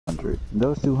200.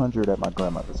 Those 200 at my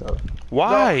grandmother's house.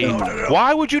 Why? No.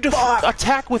 Why would you Fuck.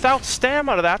 attack without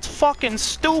stamina? That's fucking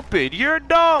stupid. You're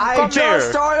dumb. I Come just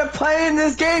here. started playing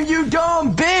this game, you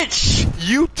dumb bitch!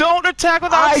 You don't attack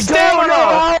without I stamina. don't know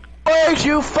how it works,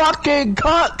 you fucking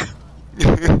cuck!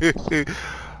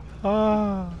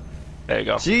 There you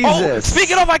go. Jesus. Oh,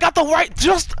 speaking of,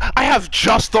 I have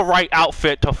just the right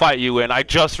outfit to fight you in. I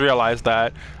just realized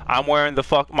that. I'm wearing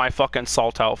my fucking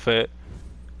salt outfit.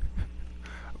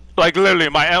 Like literally,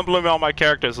 my emblem on my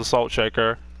character is a salt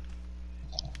shaker.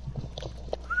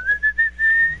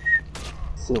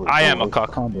 Silly I am a boys,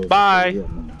 cuck. combos. Bye. Yeah,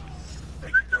 man.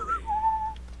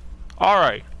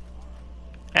 Alright.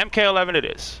 MK11 it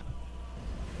is.